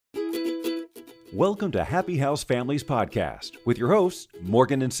Welcome to Happy House Families Podcast with your hosts,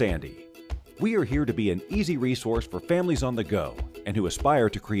 Morgan and Sandy. We are here to be an easy resource for families on the go and who aspire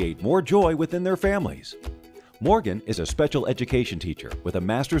to create more joy within their families. Morgan is a special education teacher with a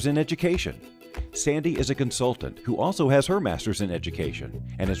master's in education. Sandy is a consultant who also has her master's in education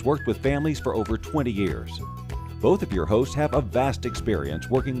and has worked with families for over 20 years. Both of your hosts have a vast experience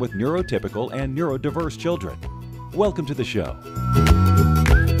working with neurotypical and neurodiverse children. Welcome to the show.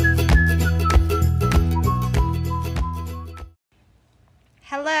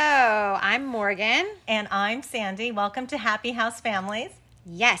 Hello, I'm Morgan. And I'm Sandy. Welcome to Happy House Families.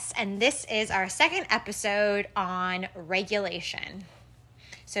 Yes, and this is our second episode on regulation.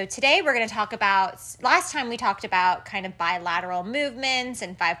 So today we're going to talk about, last time we talked about kind of bilateral movements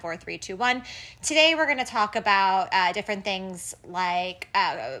and 5, 4, 3, 2, 1. Today we're going to talk about different things like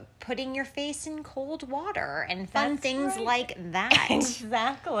putting your face in cold water and fun things like that.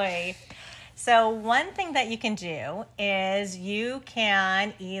 Exactly. So one thing that you can do is you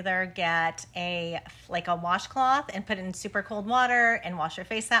can either get a washcloth and put it in super cold water and wash your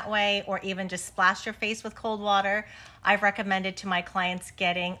face that way, or even just splash your face with cold water. I've recommended to my clients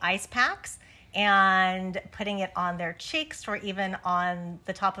getting ice packs and putting it on their cheeks or even on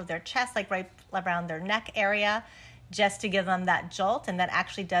the top of their chest, like right around their neck area, just to give them that jolt, and that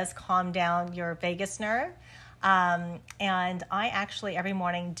actually does calm down your vagus nerve. And I actually every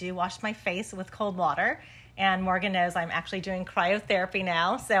morning do wash my face with cold water. And Morgan knows I'm actually doing cryotherapy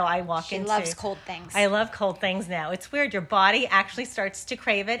now, so I walk into... She loves cold things. I love cold things now. It's weird. Your body actually starts to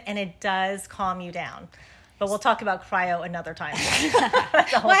crave it, and it does calm you down. But we'll talk about cryo another time.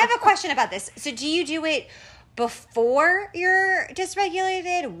 Well, I have a question about this. So do you do it before you're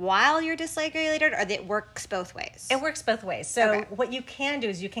dysregulated, while you're dysregulated, or it works both ways? It works both ways. So what you can do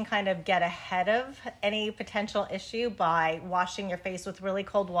is you can kind of get ahead of any potential issue by washing your face with really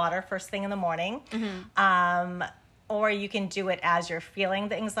cold water first thing in the morning. Mm-hmm. Or you can do it as you're feeling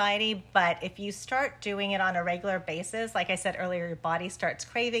the anxiety. But if you start doing it on a regular basis, like I said earlier, your body starts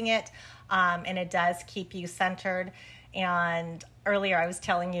craving it, and it does keep you centered. And earlier I was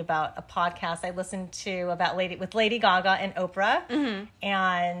telling you about a podcast I listened to about Lady Gaga and Oprah. Mm-hmm.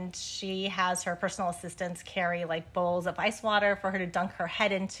 And she has her personal assistants carry like bowls of ice water for her to dunk her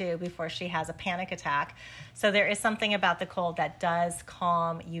head into before she has a panic attack. So there is something about the cold that does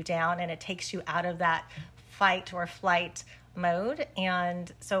calm you down, and it takes you out of that fight or flight mode.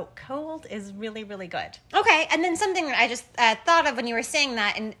 And so cold is really, really good. Okay. And then something that I just thought of when you were saying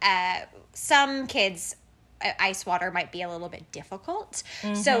that, and some kids... ice water might be a little bit difficult.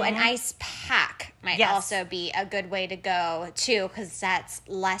 Mm-hmm. So an ice pack might also be a good way to go too, because that's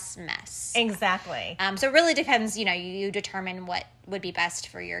less mess. Exactly. So it really depends, you determine what would be best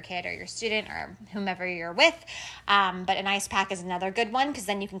for your kid or your student or whomever you're with. But an ice pack is another good one, because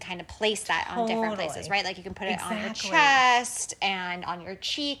then you can kind of place that on different places, right? Like you can put it on your chest and on your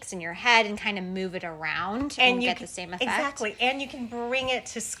cheeks and your head and kind of move it around and get the same effect. Exactly. And you can bring it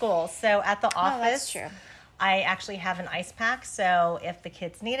to school. So at the office, that's true. I actually have an ice pack, so if the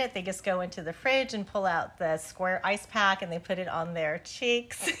kids need it, they just go into the fridge and pull out the square ice pack and they put it on their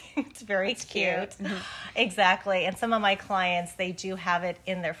cheeks. It's very cute. Mm-hmm. Exactly. And some of my clients, they do have it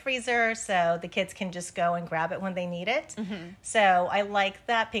in their freezer, so the kids can just go and grab it when they need it. Mm-hmm. So I like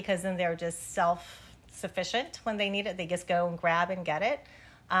that, because then they're just self-sufficient when they need it. They just go and grab and get it.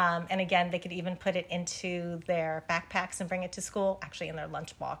 And again, they could even put it into their backpacks and bring it to school, actually in their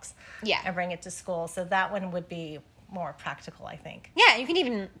lunchbox. Yeah. And bring it to school. So that one would be more practical, I think. Yeah, you can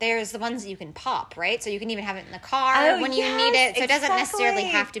even, there's the ones that you can pop, right? So you can even have it in the car when you need it. So it doesn't necessarily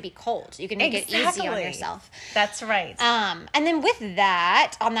have to be cold. You can make it easy on yourself. That's right. And then with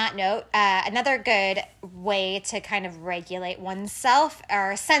that, on that note, another good way to kind of regulate oneself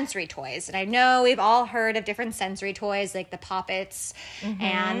are sensory toys. And I know we've all heard of different sensory toys, like the Poppets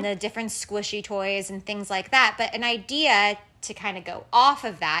and the different squishy toys and things like that. But an idea to kind of go off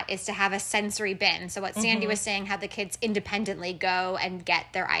of that is to have a sensory bin. So what Sandy was saying, how the kids independently go and get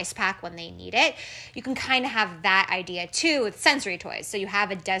their ice pack when they need it. You can kind of have that idea too with sensory toys. So you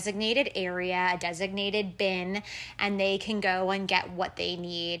have a designated area, a designated bin, and they can go and get what they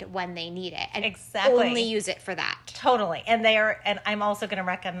need when they need it. And only use it for that. Totally. And I'm also going to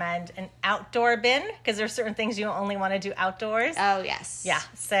recommend an outdoor bin, because there's certain things you only want to do outdoors. Oh, yes. Yeah.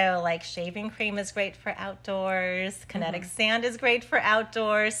 So like shaving cream is great for outdoors. Kinetic sand is great for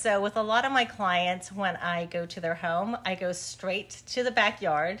outdoors. So with a lot of my clients, when I go to their home, I go straight to the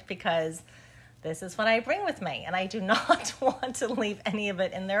backyard, because this is what I bring with me, and I do not want to leave any of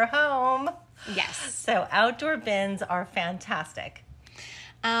it in their home. Yes. So outdoor bins are fantastic.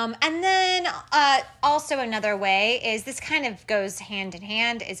 And then also another way is, this kind of goes hand in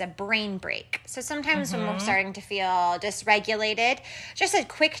hand, is a brain break. So sometimes when we're starting to feel dysregulated, just a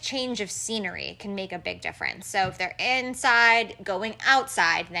quick change of scenery can make a big difference. So if they're inside, going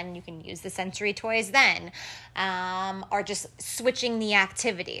outside, then you can use the sensory toys then. Or just switching the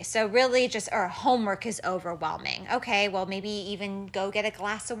activity. So really or homework is overwhelming. Okay, well, maybe even go get a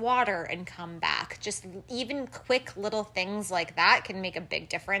glass of water and come back. Just even quick little things like that can make a big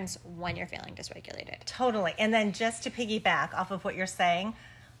difference when you're feeling dysregulated. Totally. And then just to piggyback off of what you're saying,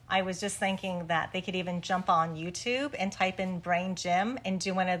 I was just thinking that they could even jump on YouTube and type in Brain Gym and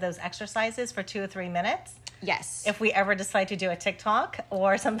do one of those exercises for 2 or 3 minutes. Yes. If we ever decide to do a TikTok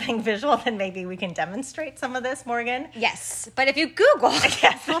or something visual, then maybe we can demonstrate some of this, Morgan. Yes. But if you Google.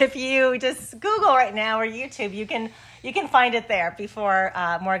 Yes. If you just Google right now or YouTube, you can find it there before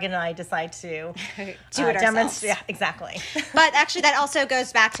Morgan and I decide to do it ourselves. Yeah, exactly. But actually, that also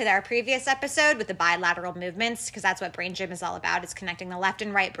goes back to our previous episode with the bilateral movements, because that's what Brain Gym is all about. It's connecting the left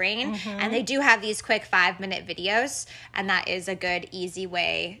and right brain. And they do have these quick 5-minute videos. And that is a good, easy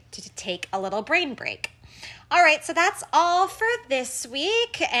way to take a little brain break. All right, so that's all for this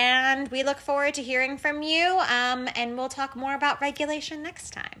week, and we look forward to hearing from you, and we'll talk more about regulation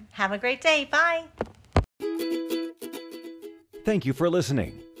next time. Have a great day. Bye. Thank you for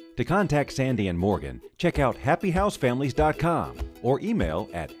listening. To contact Sandy and Morgan, check out happyhousefamilies.com or email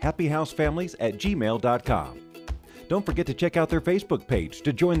at happyhousefamilies@gmail.com. Don't forget to check out their Facebook page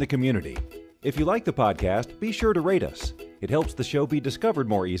to join the community. If you like the podcast, be sure to rate us. It helps the show be discovered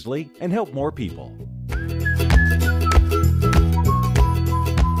more easily and help more people.